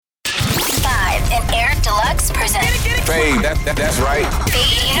Deluxe presents Fade, that's right.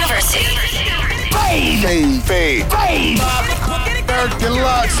 Fade University. Fade. Eric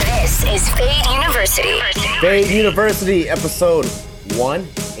Deluxe. This is Fade University. Fade University, episode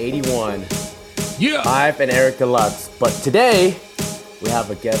 181. Yeah. Live and Eric Deluxe. But today, we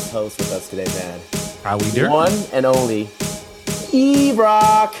have a guest host with us today, man. How we doing? One and only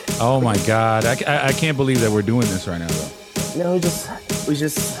E-Rock. Oh my God. I can't believe that we're doing this right now, though. You know, we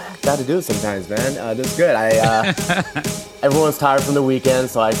just got to do it sometimes, man. That's good. Everyone's tired from the weekend,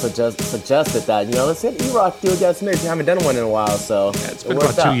 so I suggested that, let's hit E-Rock do a guest mix. We haven't done one in a while, so Yeah, it's been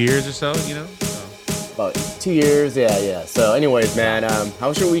about 2 years or so, So. About 2 years, yeah. So anyways, man, how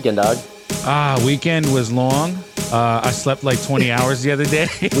was your weekend, dog? Weekend was long. I slept like 20 hours the other day.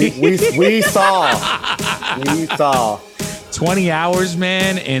 we saw. 20 hours,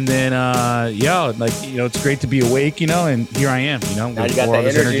 man, and then it's great to be awake, and here I am, Now with you got all the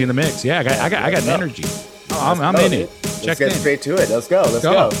this energy energy. in the mix. Yeah, I got energy. I'm in it. Let's Checked get in. straight to it. Let's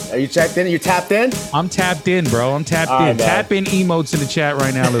go. Are you checked in? Are you tapped in? I'm tapped in, bro. I'm tapped All in. right, man. Tap in emotes in the chat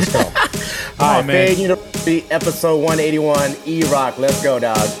right now. Let's go. All right, man. Fade University, episode 181, E-Rock. Let's go,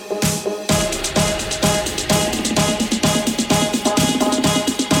 dog.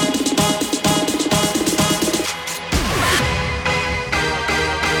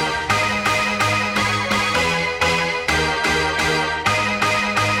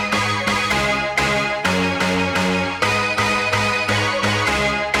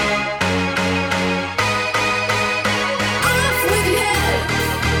 Off with your head.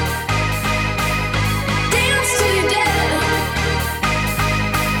 Dance till you're dead.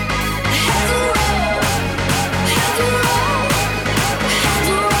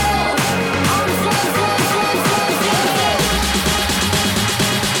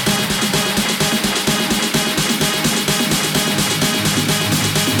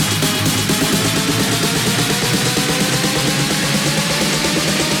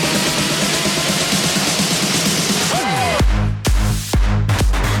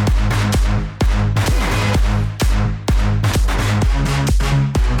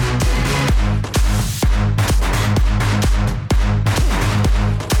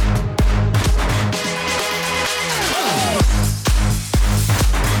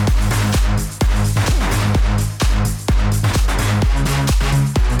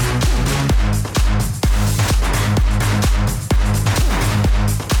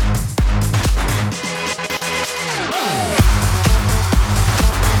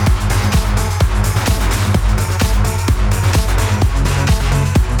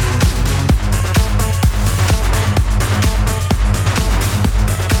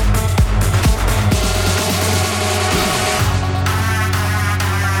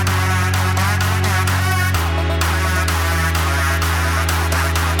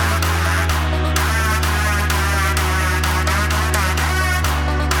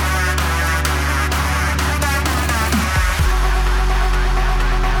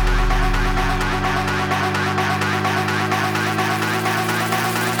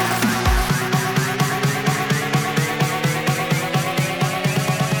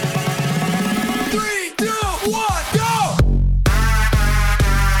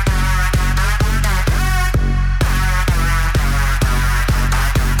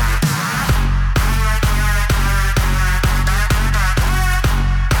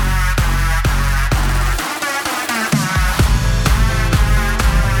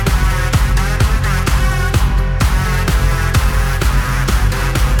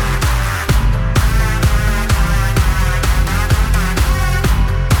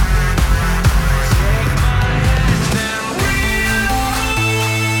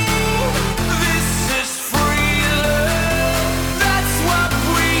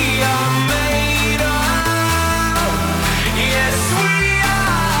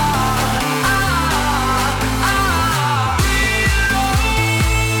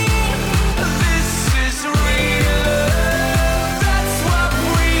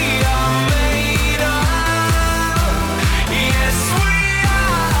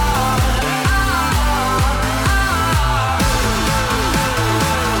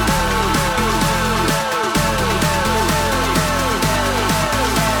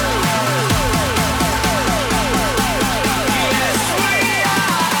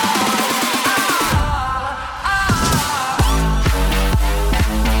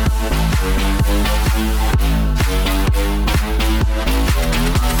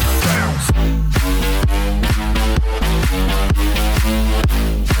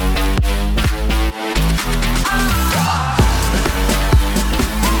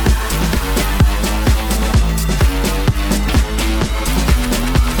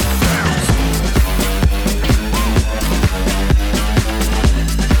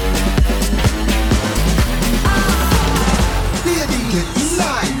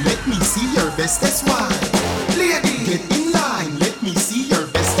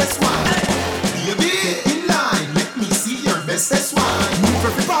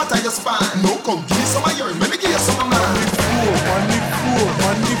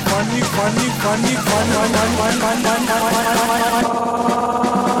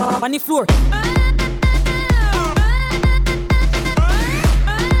 On the floor.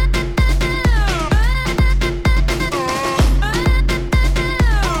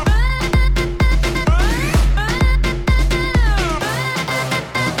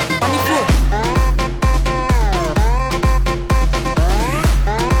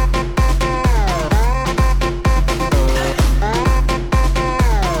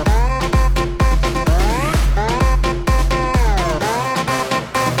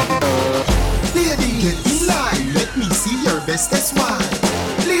 Best, that's why.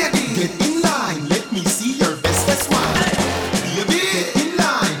 Lady, get in line. Let me see your best, that's why. Baby, get in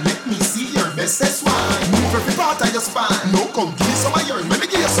line. Let me see your best, that's why. Move every part of your spine. No, come give me some of yours. Let me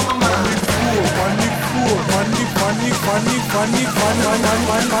give you some of mine.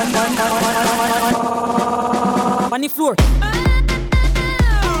 On the floor.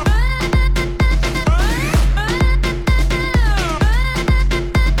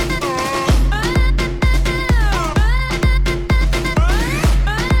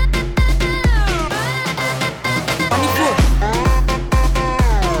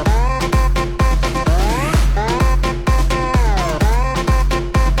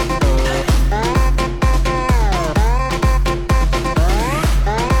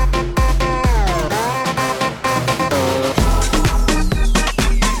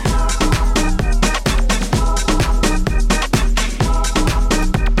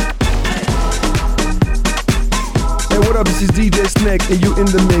 This is DJ Snake and you in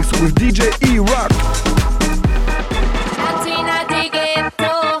the mix with DJ E-Rock.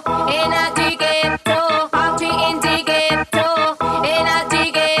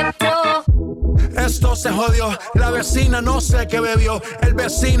 Esto se jodió, la vecina no sé qué bebió, el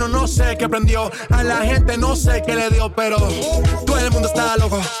vecino no sé qué prendió, a la gente no sé qué le dio, pero todo el mundo está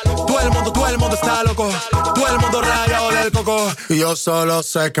loco, todo el mundo está loco, todo el mundo rayado del coco, y yo solo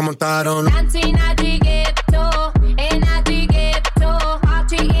sé que montaron.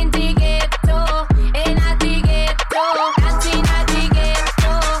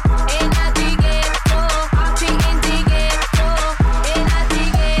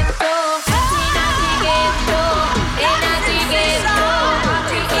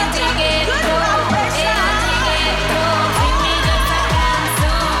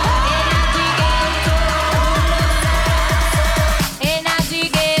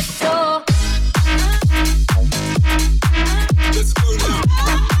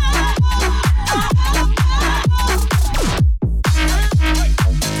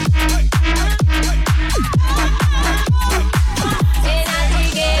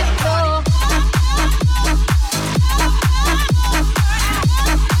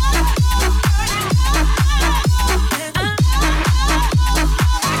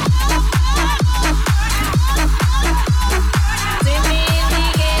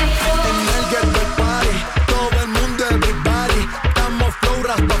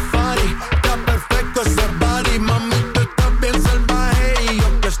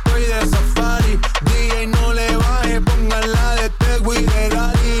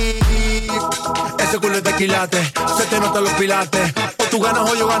 Se te notan los pilates. O tú ganas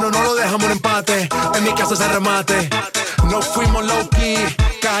o yo gano, no lo dejamos en empate. En mi casa se remate. No fuimos low key,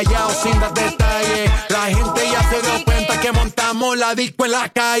 callados sin dar detalles. La gente ya se dio cuenta que montamos la disco en la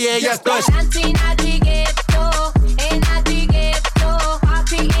calle. Y esto es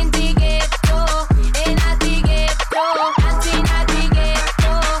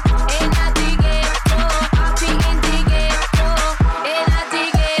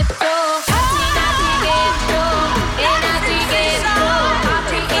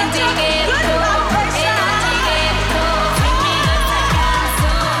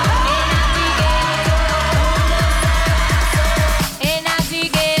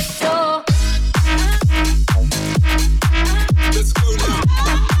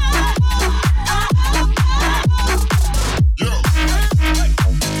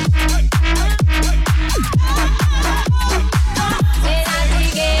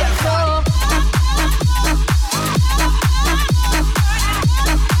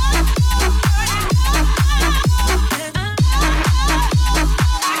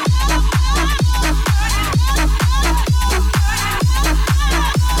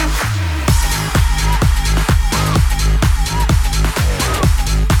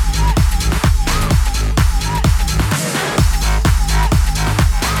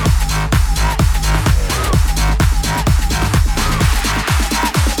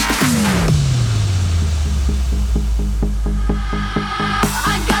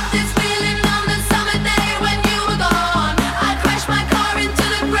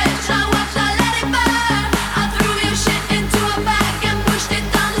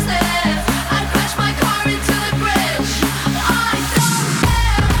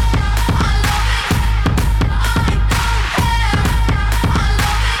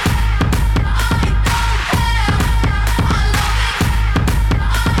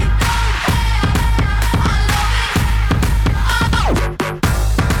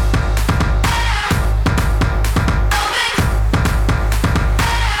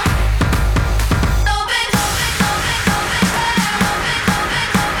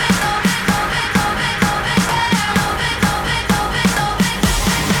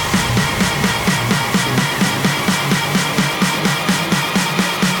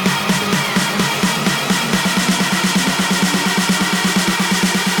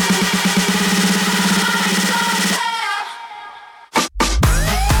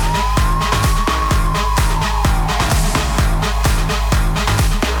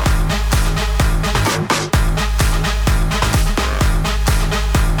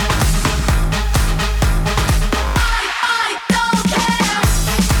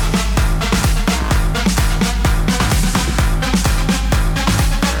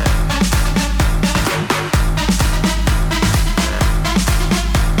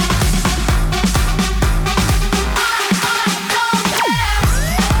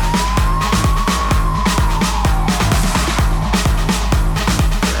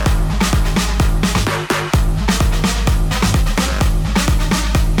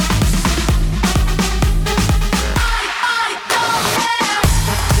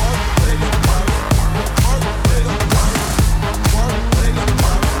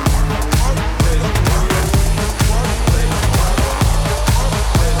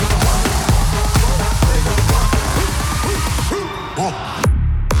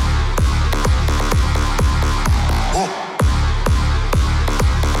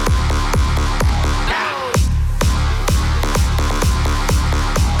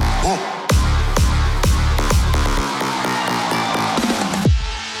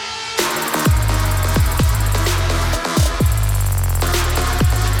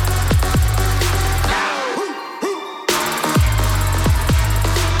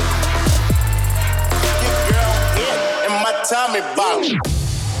Tommy box.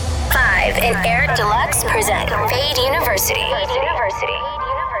 5 and Eric Deluxe present Fade University.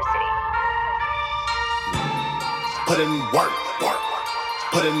 Put in work, work.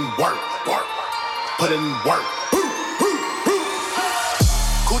 Put in work, work. Put in work.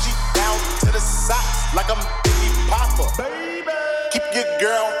 Coochie down to the socks like I'm Biggie Papa. Baby. Keep your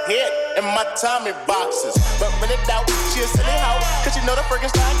girl head in my Tommy boxes. But when it doubt, she a silly hoe. Cause she know the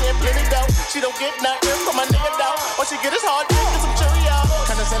Frankenstein get plenty dough. She don't get nothing from my nigga doubt. All she get is hard dick and some Cheerios.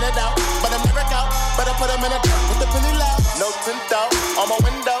 Kinda send it out, but I'm never out. Better put him in a truck with the penny low. No tint out on my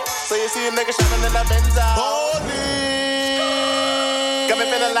window. So you see a nigga shining in the Benzo. Got me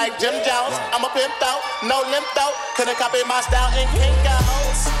feeling like Jim Jones. I'm a pimp out, no limp out. Couldn't copy my style in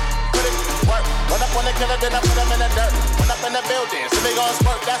Kinko's. Put it work. Run up on the killer, then I put him in the dirt. Run up in the building, so they gon'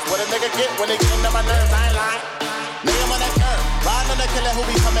 squirt. That's what a nigga get when they get into my nerves. I ain't lying. Nigga on that curve. Ride on the killer who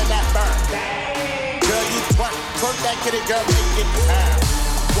be coming that burn. Girl, you twerk. Twerk that kitty, girl, make it turn.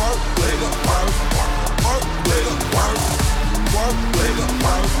 Work, nigga, work, work. Work, nigga, work. Work, nigga,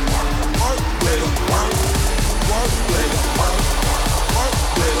 work. Work, nigga, work. Work, nigga, work. Work,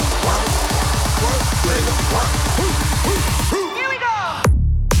 nigga, work. Work, nigga, work. Here we go.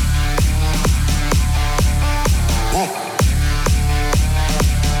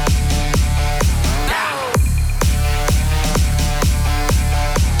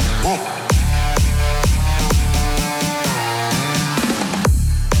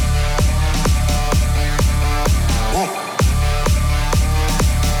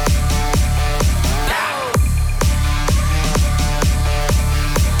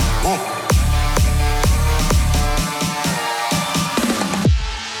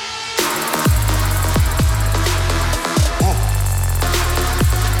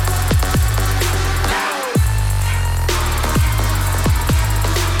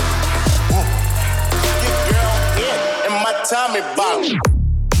 Tommy box.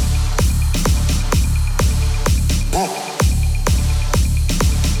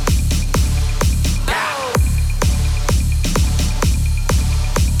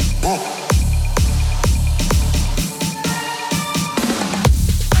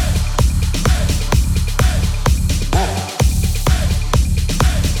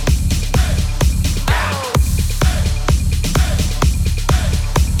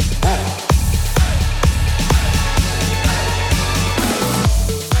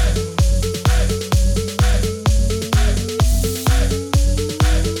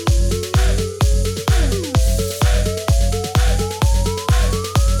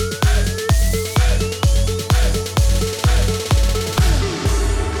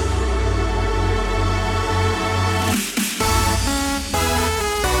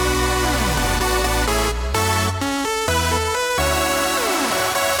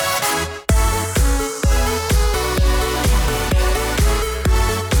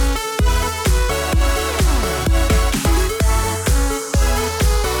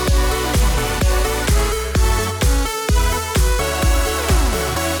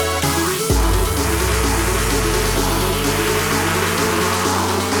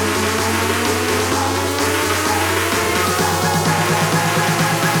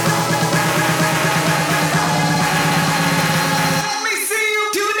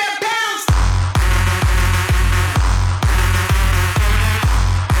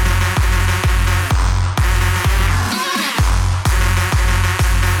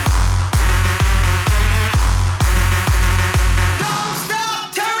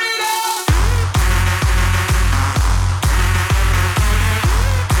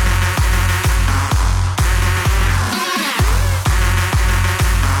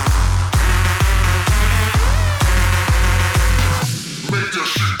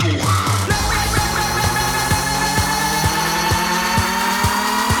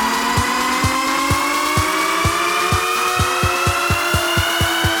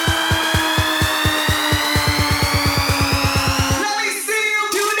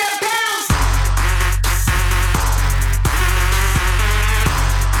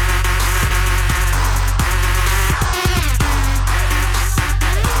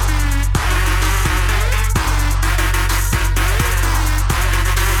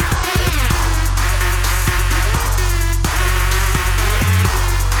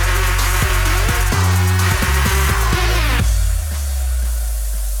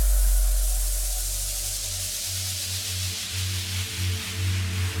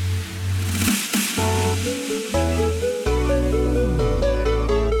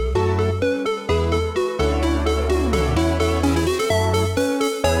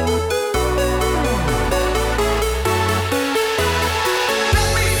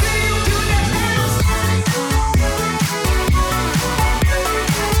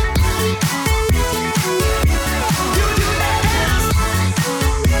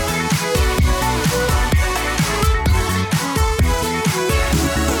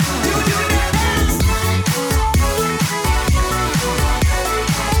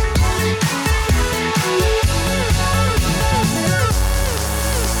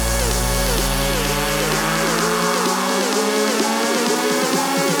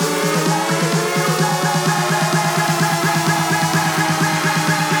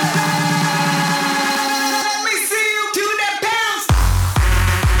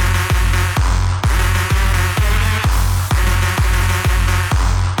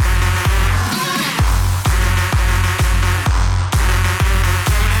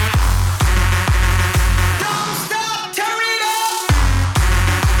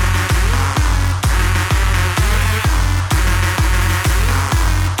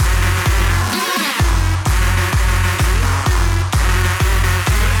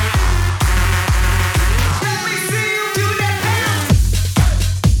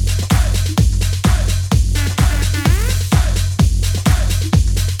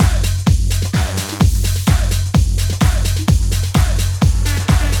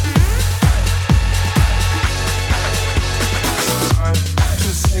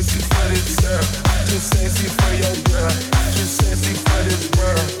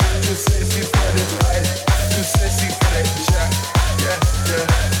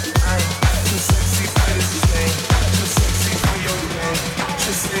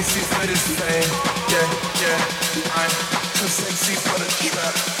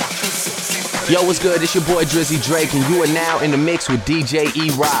 Yo, what's good? It's your boy Drizzy Drake, and you are now in the mix with DJ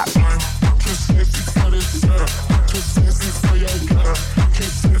E-Rock.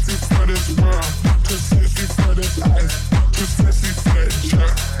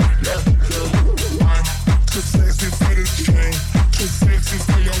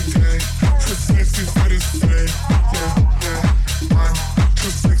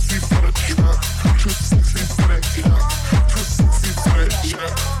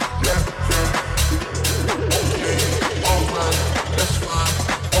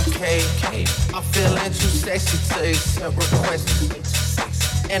 Accept requests,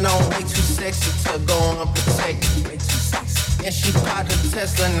 and I'm way too sexy to go unprotected. And she popped a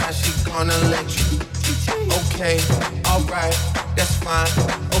Tesla, now she gonna let you. Okay, alright, that's fine.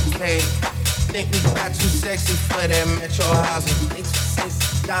 Okay, think we got too sexy for that metro housing.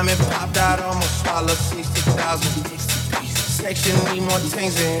 Diamond popped out, almost swallowed 60,000. Section need more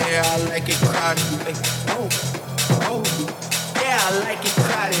things in here, I like it crowded. Oh, yeah, I like it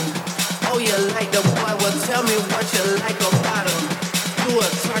crowded. Oh, you like the boy? Well, tell me what you like about him. You a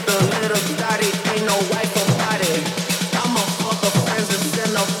turned a little daddy, ain't no wife about it. I'm a fuck of friends and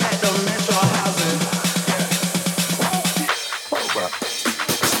send them back to metro housing.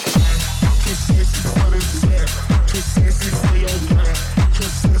 Too sexy for this man, too sexy for your girl, too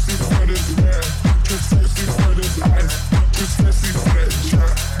sexy for this man, too sexy for this ice, too sexy for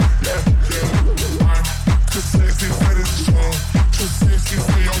that jerk. Too sexy for this song, too sexy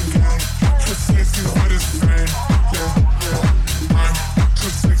for your girl. Too sexy for this thing, too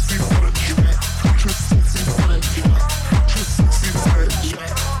sexy for the track, too sexy for the track, too sexy for the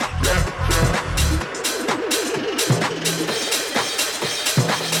track,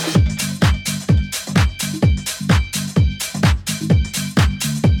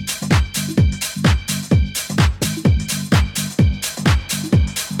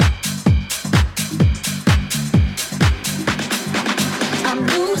 I'm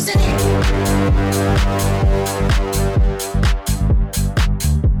losing it.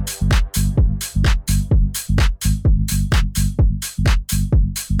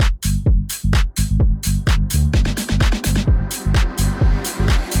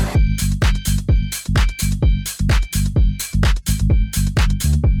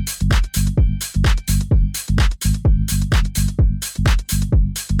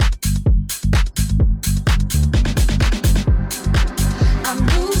 I'm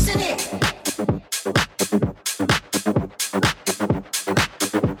losing it.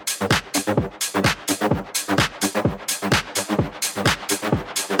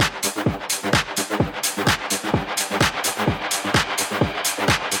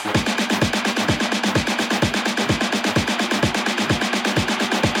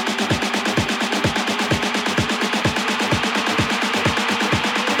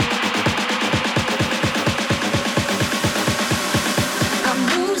 I'm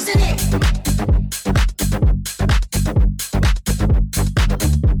losing it.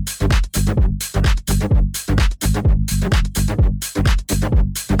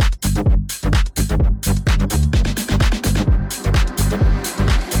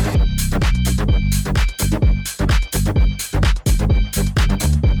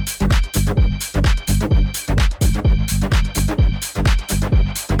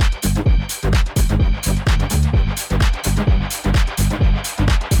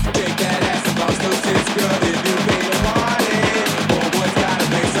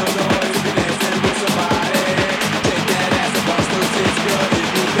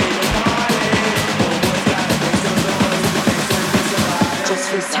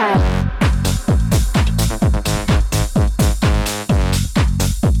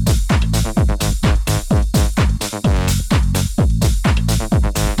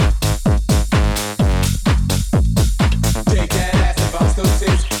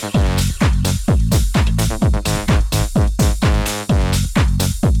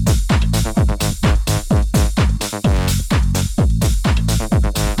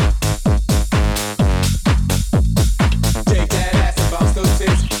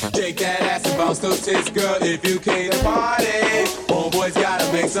 Girl, if you came to party, homeboys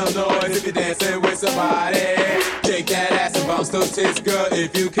gotta make some noise if you're dancing with somebody. Shake that ass and bounce those tits, girl,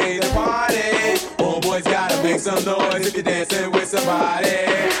 if you came to party. Homeboys gotta make some noise if you're dancing with somebody.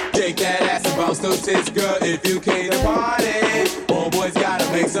 Shake that ass and bounce those tits, girl, if you came to party. Homeboys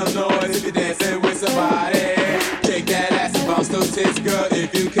gotta make some noise if you're dancing with somebody. Shake that ass and bounce those tits, girl,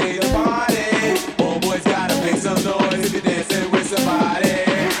 if you came to party. Homeboys gotta make some noise if you're dancing with somebody.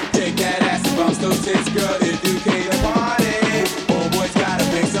 Shake that ass and bounce those tits, girl, if you came to party. Homeboys gotta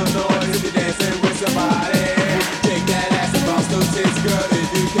make some noise if you're dancing with somebody. Shake that ass and bounce those tits, girl.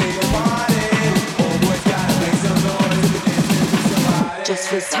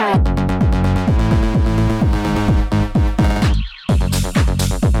 Francis time.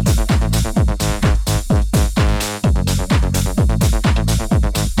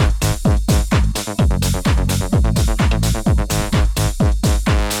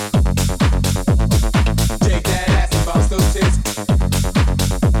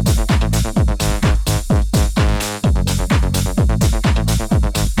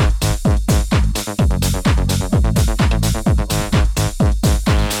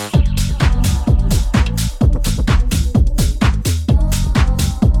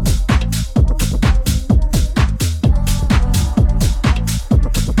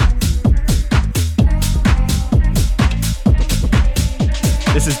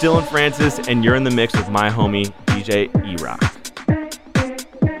 This is Dylan Francis, and you're in the mix with my homie, DJ E-Rock.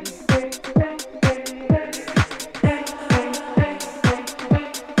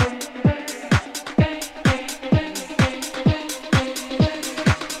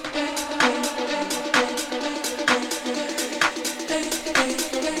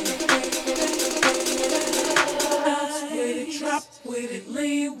 Drop with it,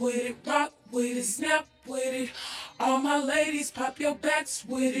 lean with it, rock with it, snap with it. All my ladies, pop your backs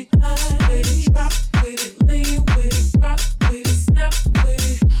with it. With it, drop with it, lean with it, rock with it, snap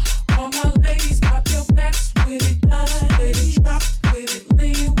with it. All my ladies, pop your backs with it. With it, drop with it,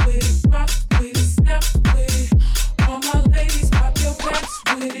 lean with it, rock with it, snap with it. All my ladies, pop your backs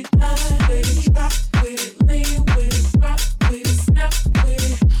with it. With it, drop with it, lean with it, rock with it, snap with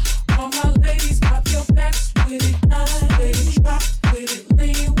it. All my ladies, pop your backs with it. With it, drop with it,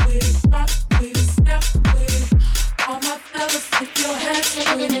 lean with it, rock with it, snap with it. All my fellas, put your hands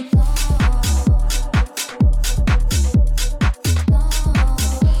with it.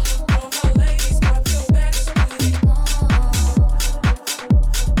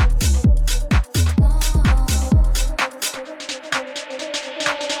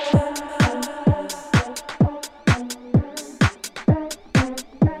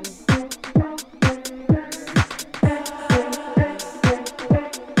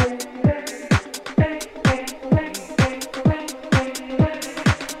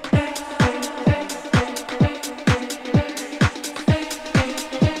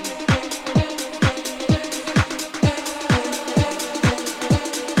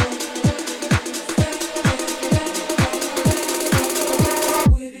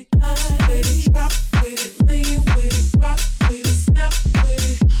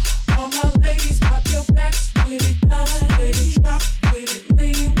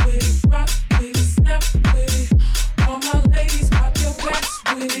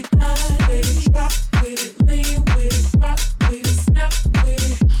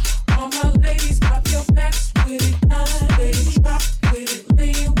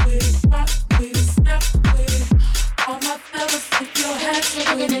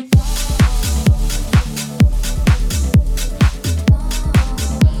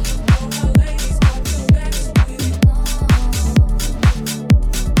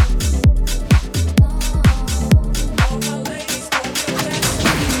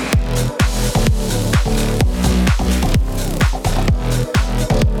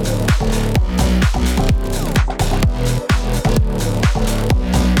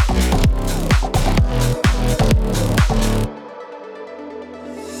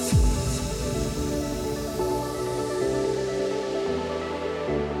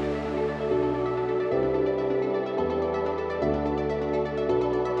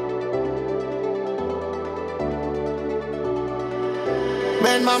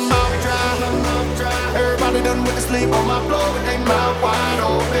 Man, my mouth dry. Everybody done with the sleep on my floor with their mouth wide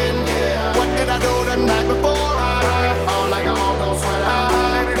open. Yeah. What did I do the night before? I fall like I'm all gonna sweat.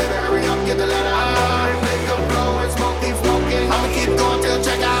 Baby, hurry up, get the letter out. Make up blow and smoke, keep smoking. I'ma keep going till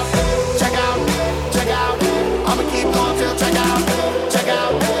check out, check out, check out. I'ma keep going till check out, check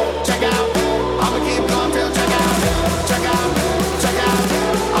out, check out. I'ma keep going till check out, check out, check out.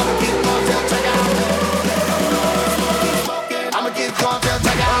 I'ma keep going till check out. I'ma keep going till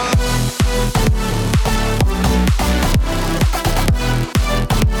check out.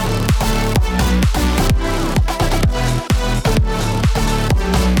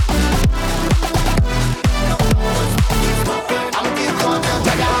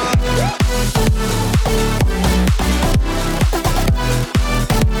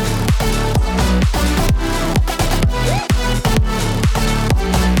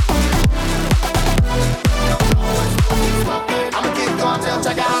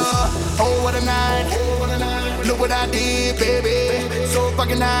 What I did, baby, so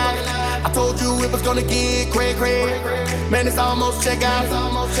fucking high. I told you it was gonna get cray. Man, it's almost check out.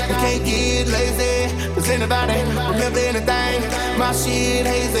 We can't get lazy. Does anybody remember anything? My shit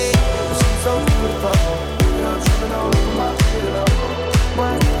hazy. She's so beautiful. I'm tripping all over my pillow.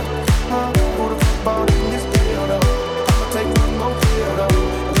 What? Who the football in this deal though? I'ma take one more pill though.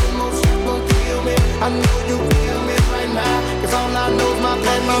 One more shit gon' kill me. I know you feel me right now. Cause all I know is my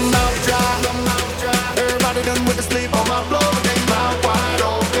blood, my mouth dry. Everybody done with the sleep on my floor. They mouth wide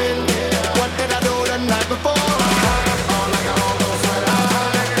open. What did I do the night before?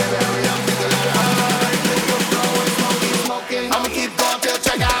 I'ma keep going till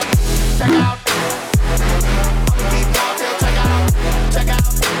check out. I'ma keep going till check out.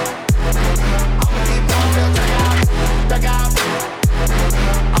 I'ma keep going till check out.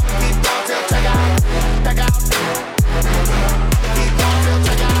 I'ma keep going till check out. Keep going till check out. I'ma keep going till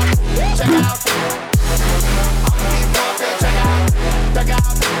check out. I'ma keep going till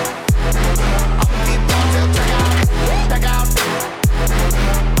check out.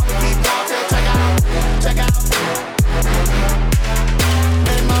 I'ma keep going till check out.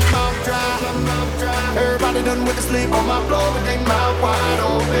 Everybody done with the sleep on my floor with their mouth wide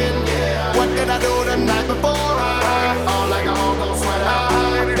open, yeah. What did I do the night before? All like a hog on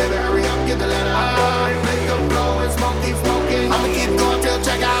sweater. Baby, hurry up, get the letter. Make up blow and smoke, keep smoking. I'ma keep going till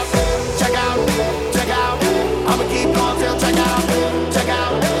check out. I'ma keep going till check out. I'ma keep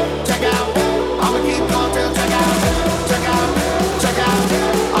going till check out. I'ma keep going till check out.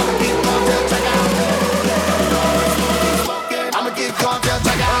 I'ma keep going till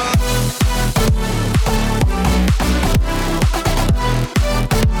check out.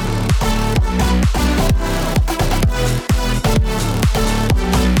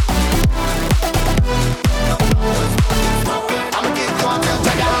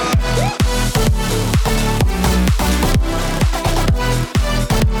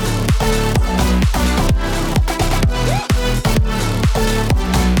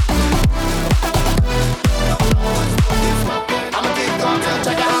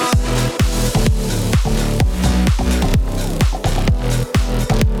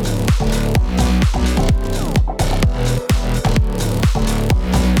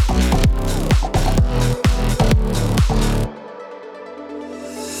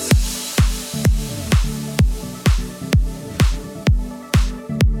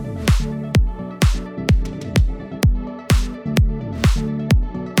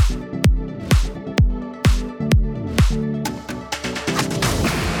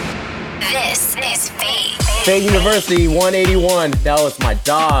 Fade University 181. That was my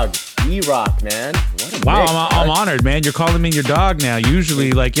dog, E-Rock, man. Wow, I'm honored, man. You're calling me your dog now.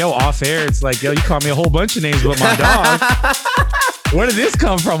 Usually, like, yo, off air, it's like, yo, you call me a whole bunch of names, but my dog. Where did this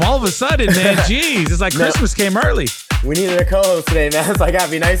come from? All of a sudden, man. Jeez, it's like Christmas came early. We needed a co-host today, man, so I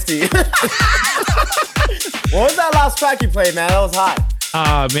gotta be nice to you. What was that last track you played, man? That was hot.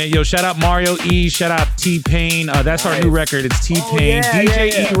 Man, yo, shout out Mario E, shout out T-Pain. That's our new record. It's T-Pain,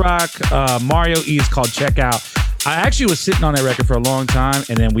 DJ E-Rock, Mario E is called Check Out. I actually was sitting on that record for a long time,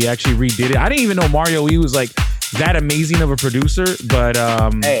 and then we actually redid it. I didn't even know Mario E was like that amazing of a producer, but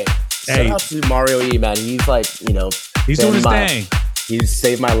shout out to Mario E, man. He's like, you know, he's doing his thing. He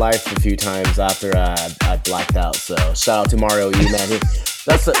saved my life a few times after I blacked out. So shout out to Mario E, man.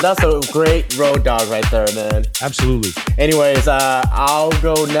 That's a great road dog right there, man. Absolutely. Anyways, I'll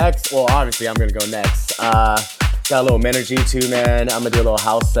go next. Well, obviously, I'm gonna go next. Got a little Menergy too, man. I'm gonna do a little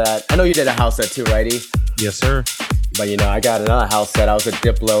house set. I know you did a house set too, righty? Yes, sir. But you know, I got another house set. I was at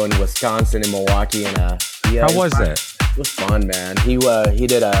Diplo in Wisconsin and Milwaukee, and how was that? It was fun, man. He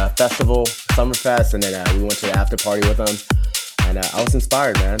did a festival, Summerfest, and then we went to the after party with him. And I was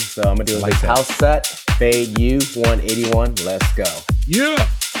inspired, man. So I'm gonna do this house set. Fade U 181. Let's go. Yeah.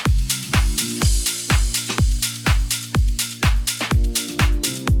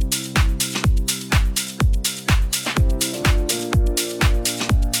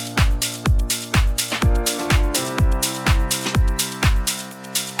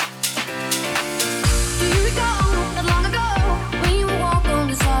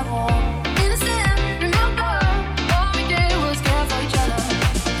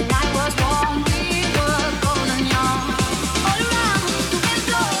 The night was warm, we were golden young. All around,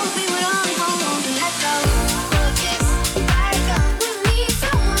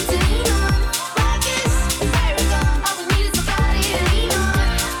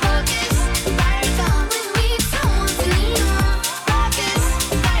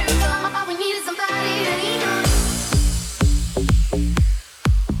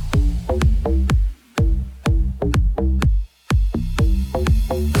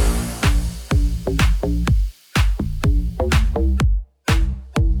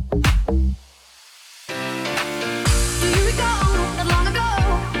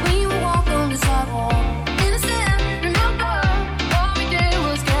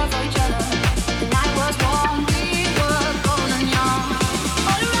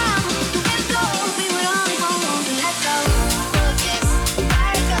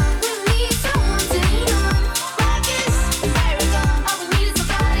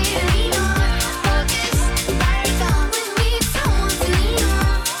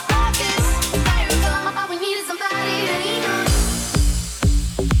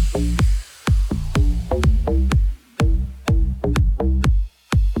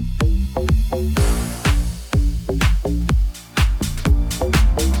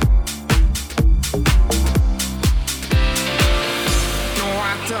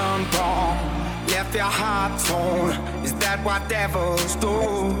 done wrong? Left your heart torn. Is that what devils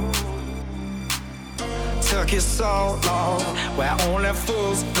do? Took you so long, where only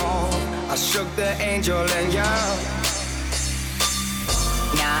fools go. I shook the angel in you.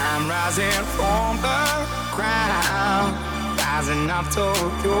 Now I'm rising from the ground, rising up to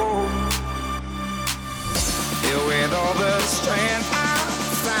you. Filled with all the strength I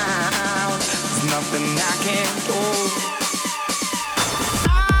found, there's nothing I can't do.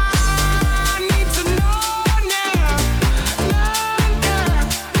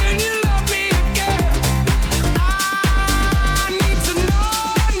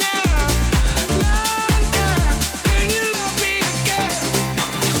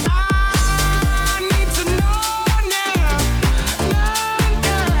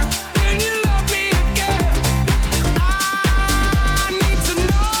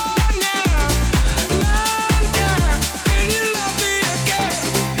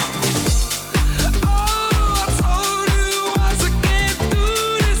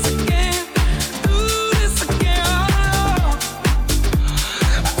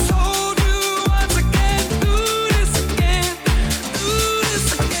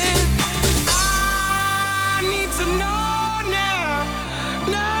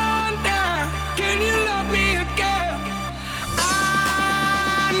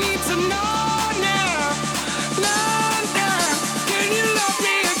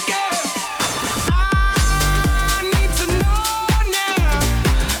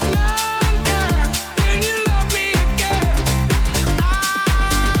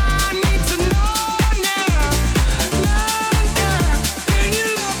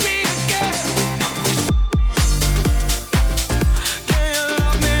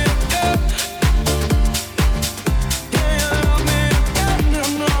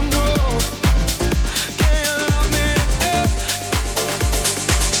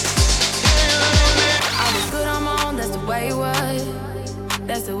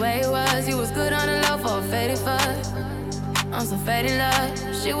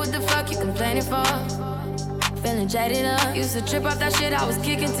 Trip off that shit I was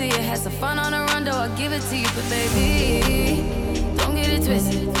kicking to you. Had some fun on the run, though I'll give it to you. But baby, don't get it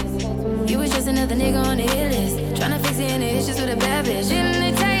twisted. You was just another nigga on the hit list, tryna fix any issues with a bad bitch. Didn't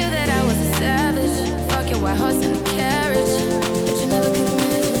they tell you that I was a savage? Fuck your white horse in the carriage, but you never could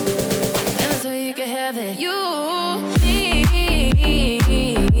imagine. Never thought you could have it. You needed me.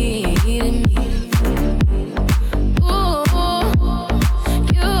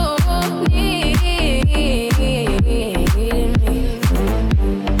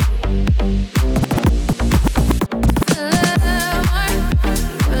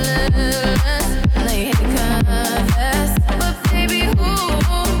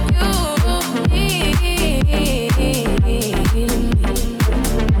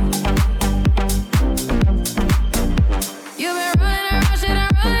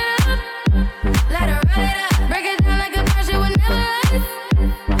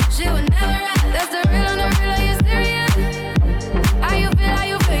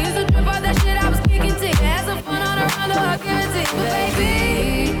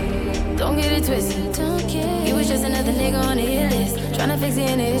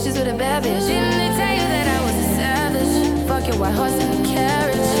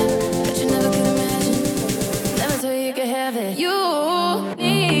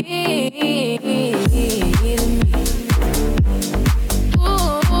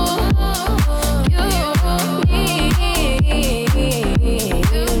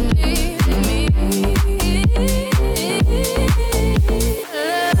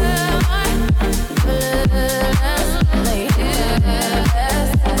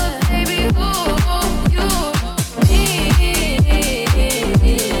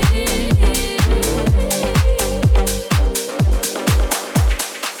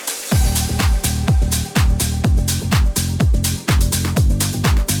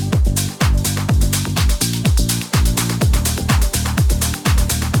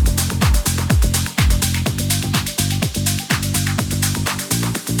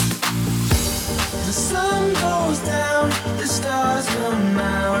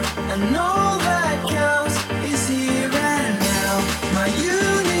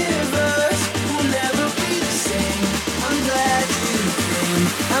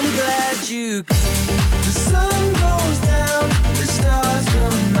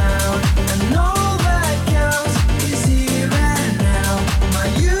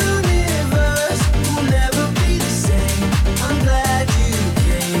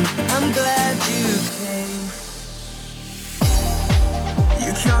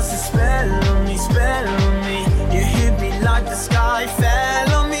 Cast a spell on me, you hit me like the sky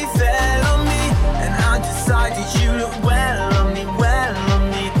fell on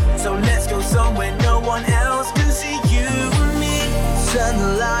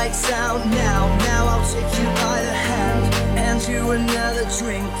for another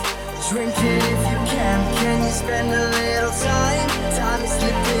drink. Drink it if you can. Can you spend a little time? Time is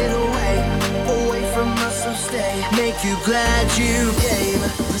slipping away from us, so stay. Make you glad you came.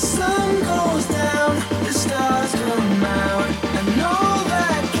 The sun goes down, the stars come out, and all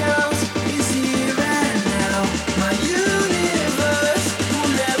that counts is here and now. My universe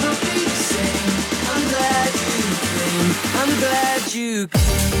will never be the same. I'm glad you came. I'm glad you came.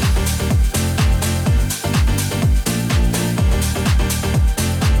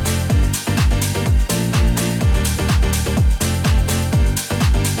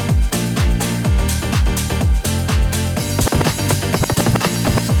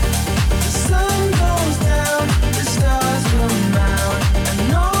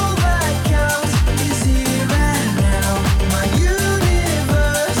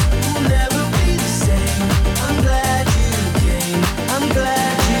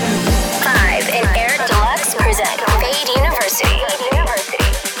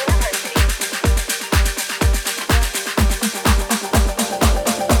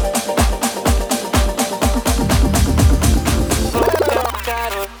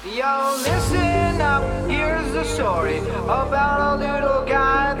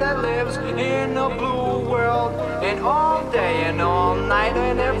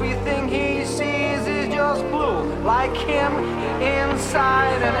 Like him,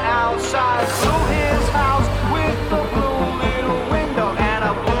 inside and outside. Blue his house with a blue little window and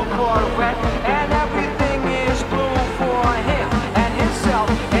a blue Corvette, and everything is blue for him and himself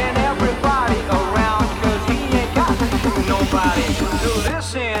and everybody around, 'cause he ain't got nobody to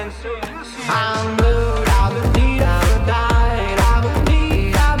listen. I'm blue, I've been need, I've been died, I've been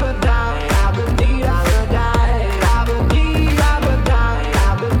need, I've been died, I've been need, I've been died, I've been need, I've been died,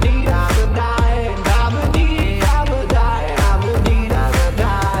 I've been need, I've been died, I've been need.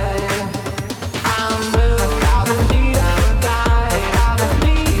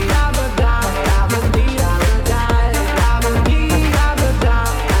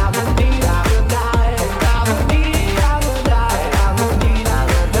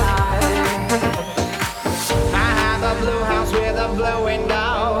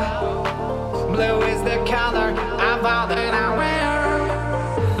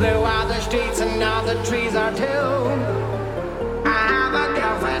 Trees are too. I have a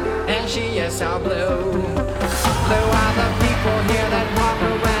girlfriend and she is so blue. Blue are the people here that walk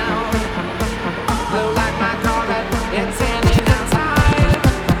around. Blue like my Corvette, it's ending in time.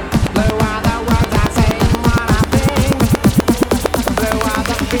 Blue are the words I say and what I think. Blue are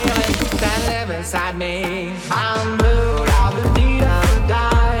the feelings that live inside me. I'm blue, I've been need, I've been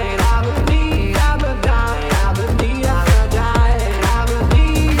died, I've been need, I've been died, I've been need, I've been died, I've been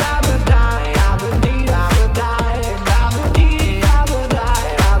need, I've been died.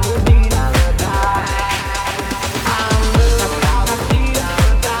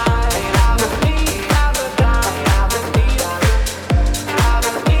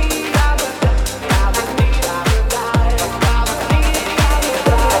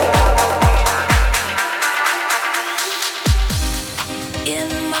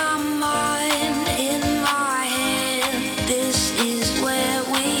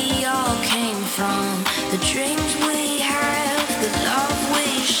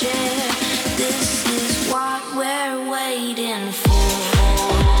 Waiting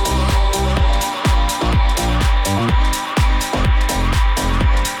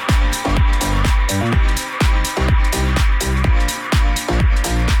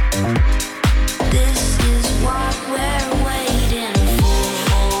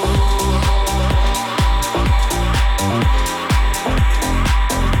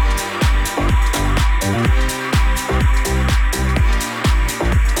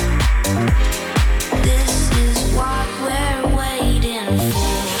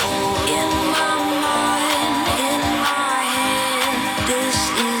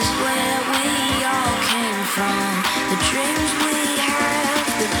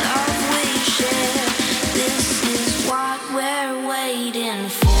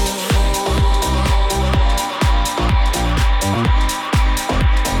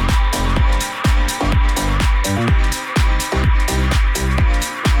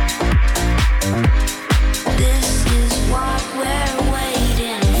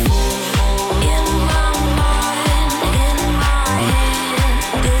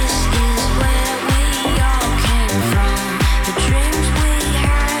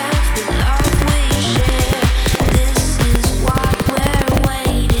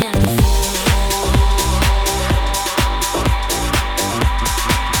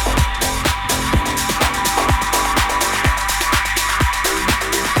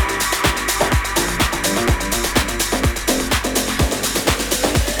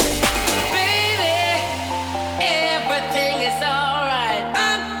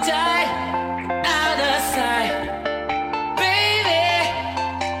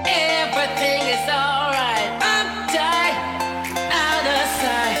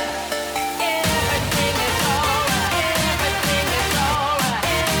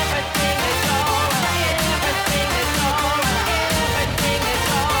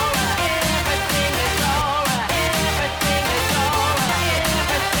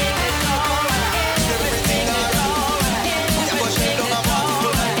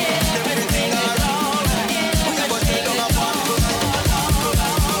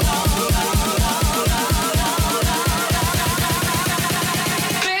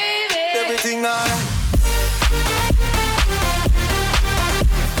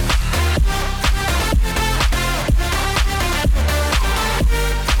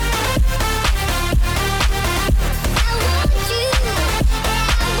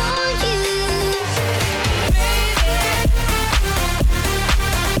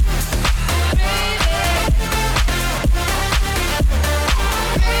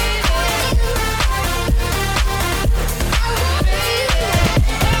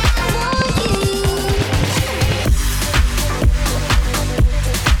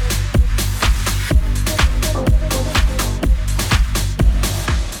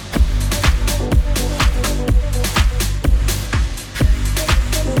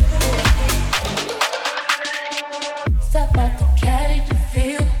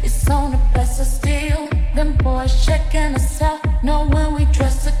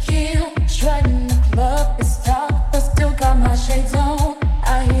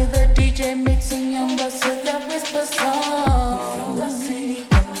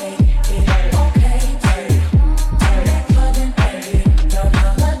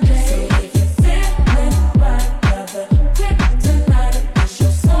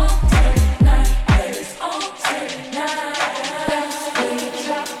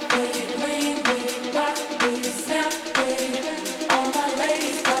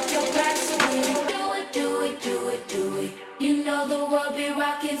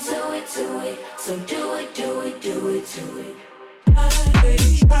rock into it, to it. So do it, do it, do it, do it.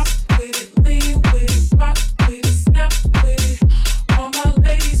 Ladies, rock with it, lean with it, rock with it, snap with it. All my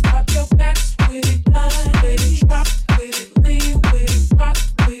ladies, pop your backs with it. Ladies, rock with it, lean with it, rock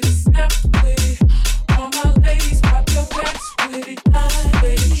with it, snap with it. All my ladies, pop your backs with it.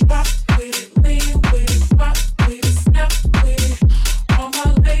 Ladies, rock with it, lean with it, rock with it, snap with it. All my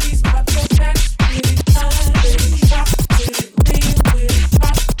ladies, pop your backs with it. Ladies, rock with it, lean with it,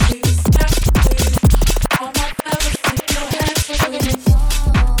 rock with it, snap with it. All my fellas, put your hands with it.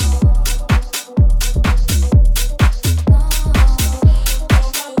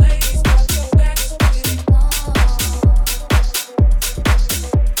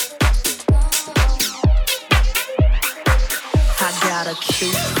 A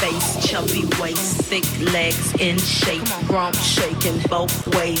cute face, chubby waist, thick legs in shape, rump shaking both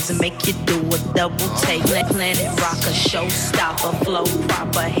ways, make you do a double take. Planet rocker, showstopper, flow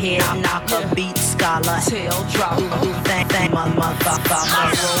proper, head knocker, beat scholar, tail dropper, thing, my motherfucker,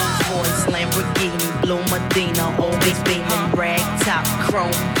 my Rolls Royce, Lamborghini, blue Medina, always beaming, rag top,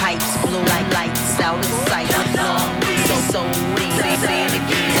 chrome pipes, blue like lights out of sight. So easy, say it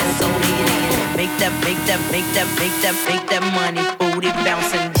again, so easy. Make that money, booty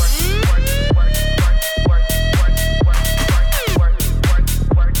bouncing.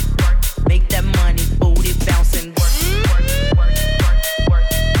 Make that money, booty bouncing.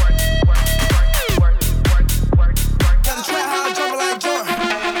 Gotta try how I jump like Jordan.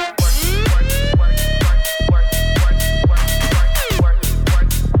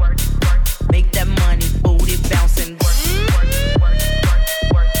 Make that money, booty bouncing.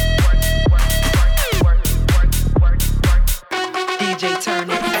 DJ turn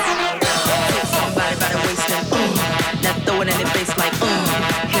it loud. Take somebody by the waist and now throw it in the face like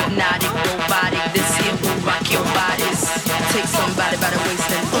hypnotic, robotic. This here will rock your bodies. Take somebody by the waist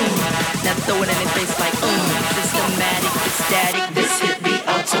and now throw it in the face like systematic, ecstatic. This hit be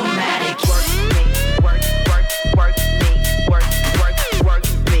automatic. Work me, work me, work me,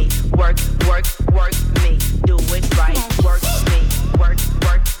 work me. Do it right. Work me, work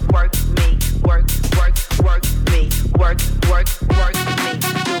me, work me, work me.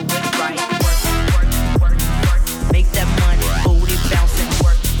 Do it right. Make that money, booty bouncing.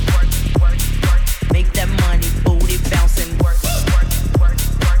 Make that money, booty bouncing.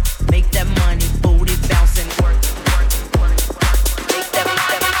 Make that money, booty bouncing.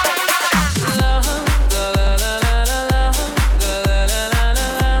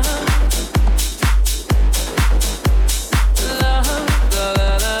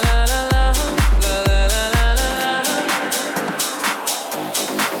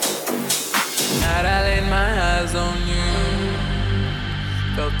 Night I laid my eyes on you,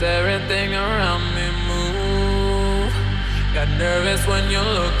 felt everything around me move. Got nervous when you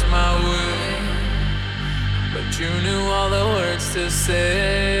looked my way, but you knew all the words to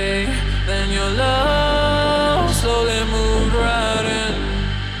say. Then your love slowly moved right in.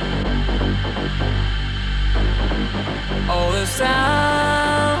 All this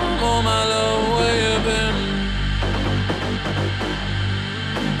time, oh my love, where you been?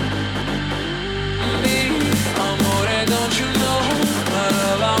 Amore, don't you know, my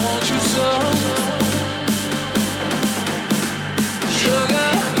love, I want you so. Sugar,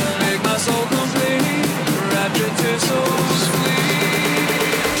 you make my soul complete, rapture to so sweet.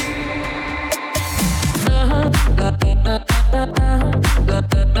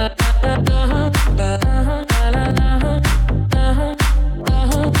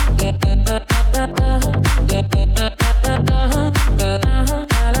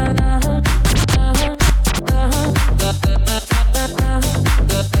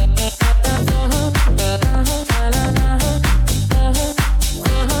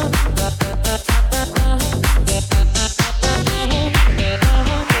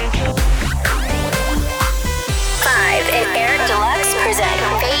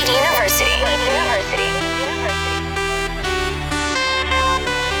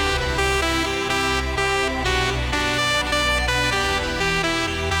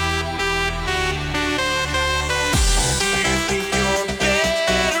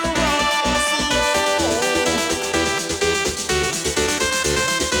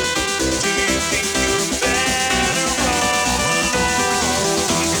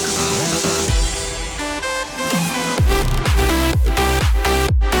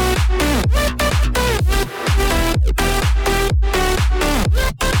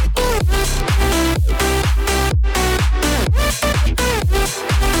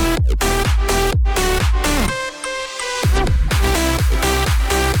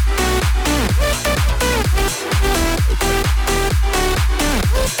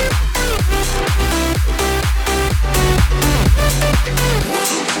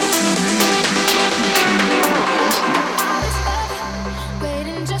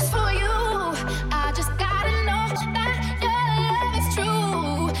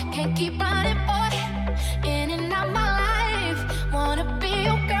 can't keep running, boy. In and out my life, wanna be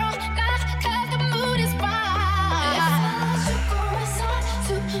your girl, not 'cause the mood is right. If I let you go inside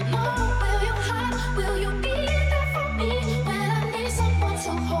tomorrow, will you hide? Will you be there for me when I need someone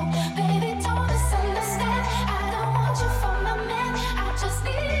to hold? Baby, don't misunderstand. I don't want you for my man. I just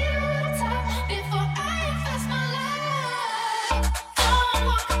need a little time before I invest my life. Don't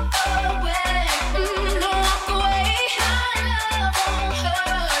walk away, don't walk away. My love won't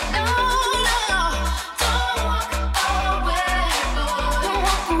hurt, no, no. Don't walk away, don't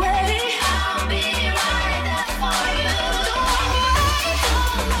walk away. I'll be right there for you. Don't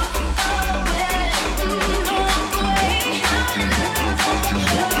walk away, don't walk away.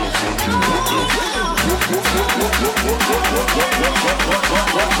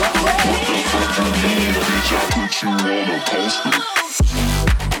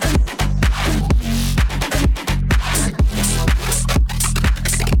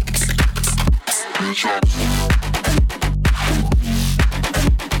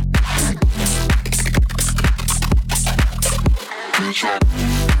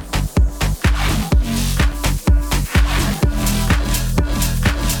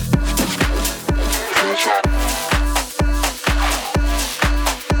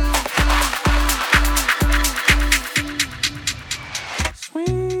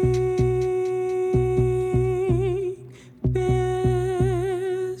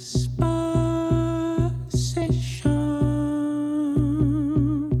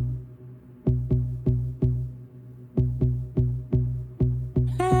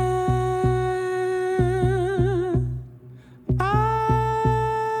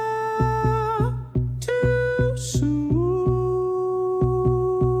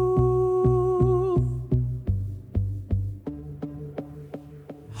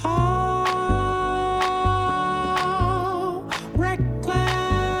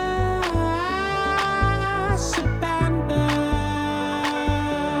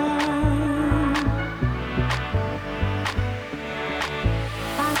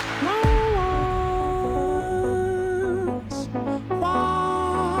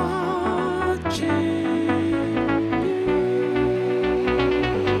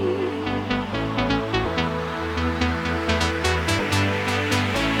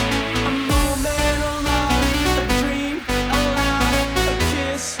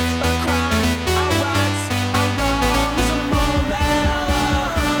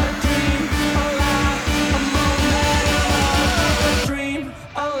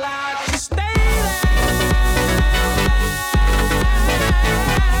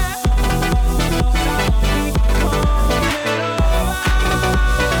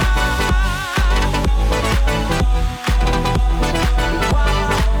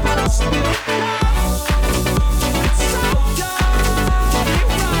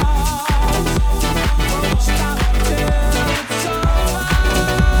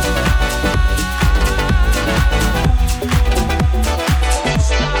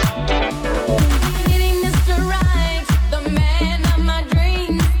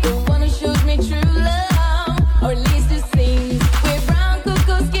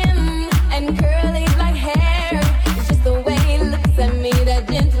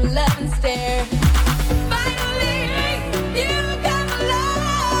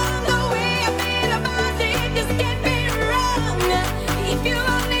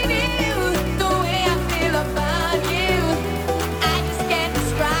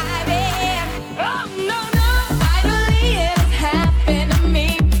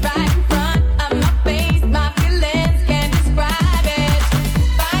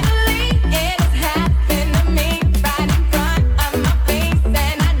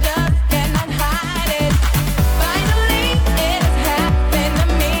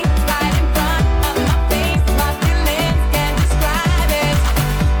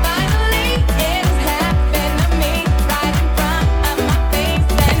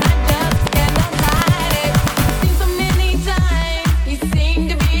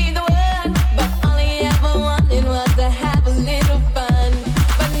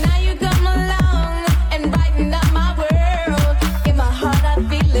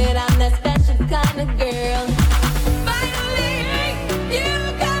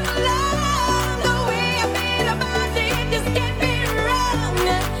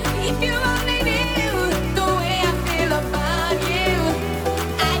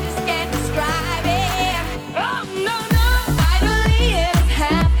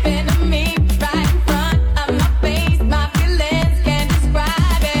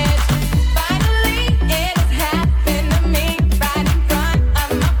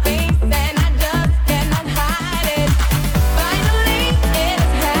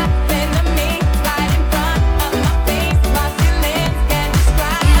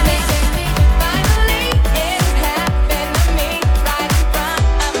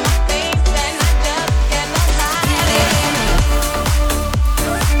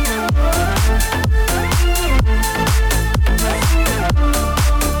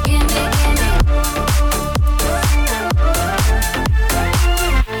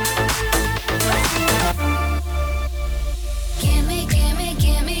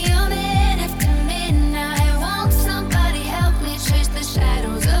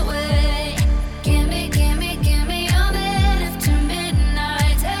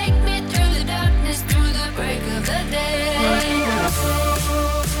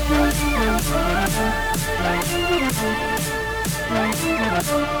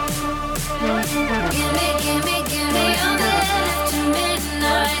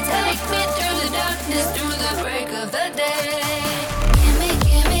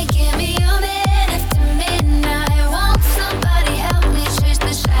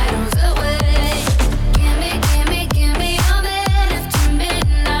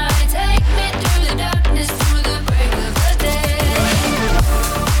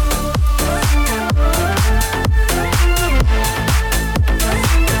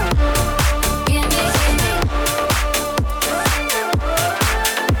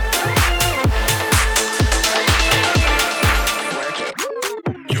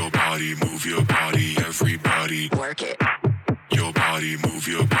 body, move your body, everybody. Work it. Your body, move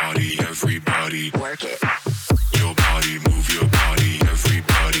your body, everybody. Work it. Your body, move your body,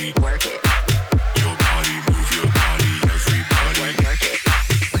 everybody. Work it. Your body, move your body, everybody. Work it.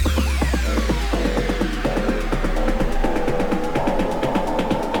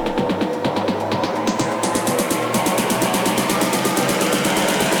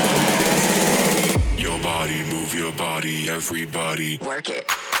 Your body, move your body, everybody. Work it.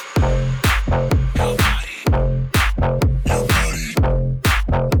 Your body. Your body. Your body.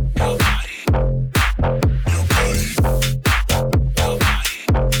 Your body. Your body. Your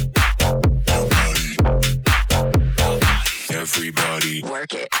body. Your body. Everybody.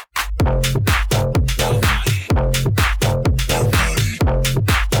 Work it. Your body. Your body.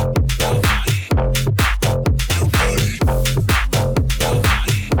 Your body. Your body. Your body.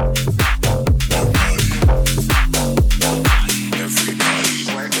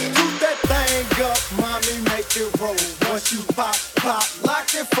 Scoop that thing up, mommy, make it roll. Once you pop,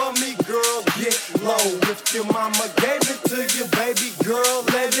 lock it for me, girl, get low. If your mama gave it to you, baby girl,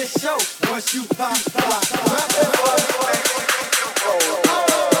 let it show. Once you pop, lock it for me, make it roll.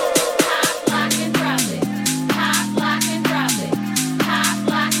 Lock and drop it. Hop, lock and drop it. Hop,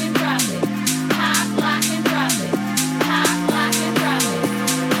 lock and drop it. Hop, lock and drop it. Hop, lock and drop it.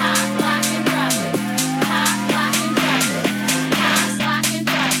 Hop, lock and drop it. Hop, lock and drop it. Hop, lock and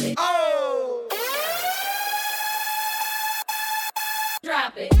drop it. Oh!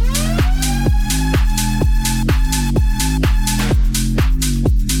 Drop it.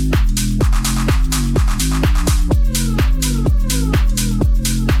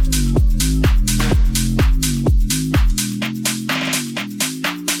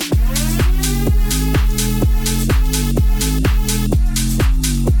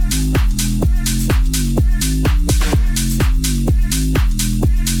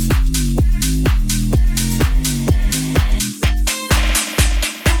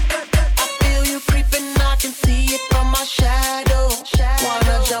 Feel you creeping, I can see it from my shadow.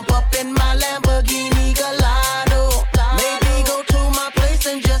 Wanna jump up in my Lamborghini Gallardo. Maybe go to my place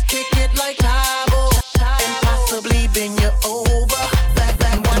and just kick it like Tybo. And possibly bend you over. Back,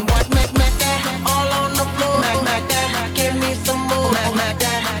 one, mac that. All on the floor, mac that. Give me some more, mac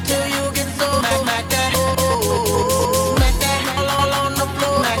that. Till you get so mac that. Oh, mac that. All on the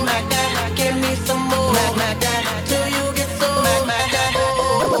floor, mac that. Give me some more, mac that. Till you get so mac that.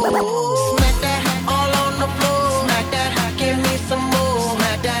 Oh, smack that. All on the floor, smack that. Give me some more,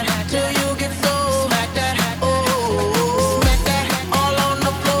 smack that. Till you get so smack that. Oh, smack that. All on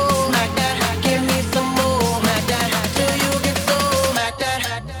the floor, smack that. Give me some more, smack that. Till you get so smack that.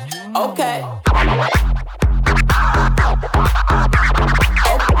 Okay.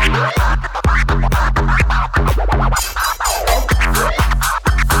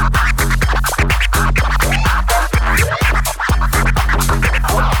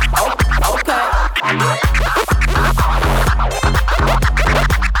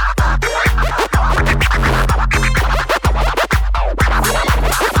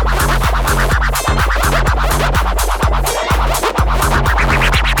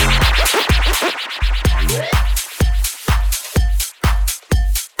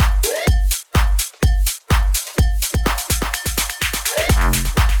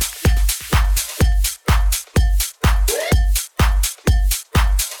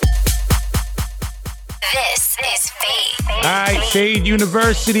 This is Fade. All right, Fade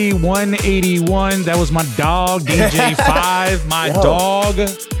University 181. That was my dog, DJ 5. My Yo. dog.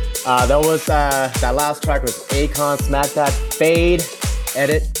 That was that last track was Akon, Smack That, Fade,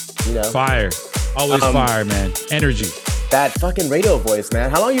 Edit, you know. Fire. Always fire, man. Energy. That fucking radio voice, man.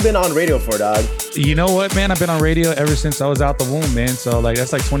 How long you been on radio for, dog? You know what, man? I've been on radio ever since I was out the womb, man. So like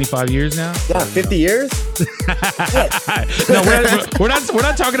that's like 25 years now. Yeah, 50 years? No, we're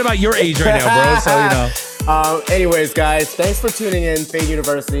not talking about your age right now, bro. So you know. Anyways, guys, thanks for tuning in. Fade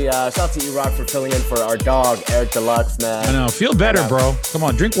University. Shout out to E-Rock for filling in for our dog, Eric Deluxe, man. I know. Feel better, bro. Come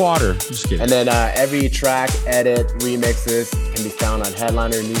on, drink water. I'm just kidding. And then every track, edit, remixes can be found on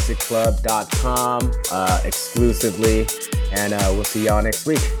headlinermusicclub.com exclusively. And we'll see y'all next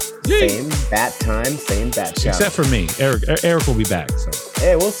week. Yay. Same bat time, same bat show. Except for me. Eric will be back. So.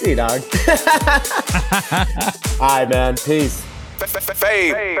 Hey, we'll see, dog. All right, man. Peace.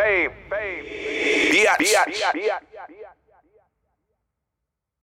 Fade. Biatch.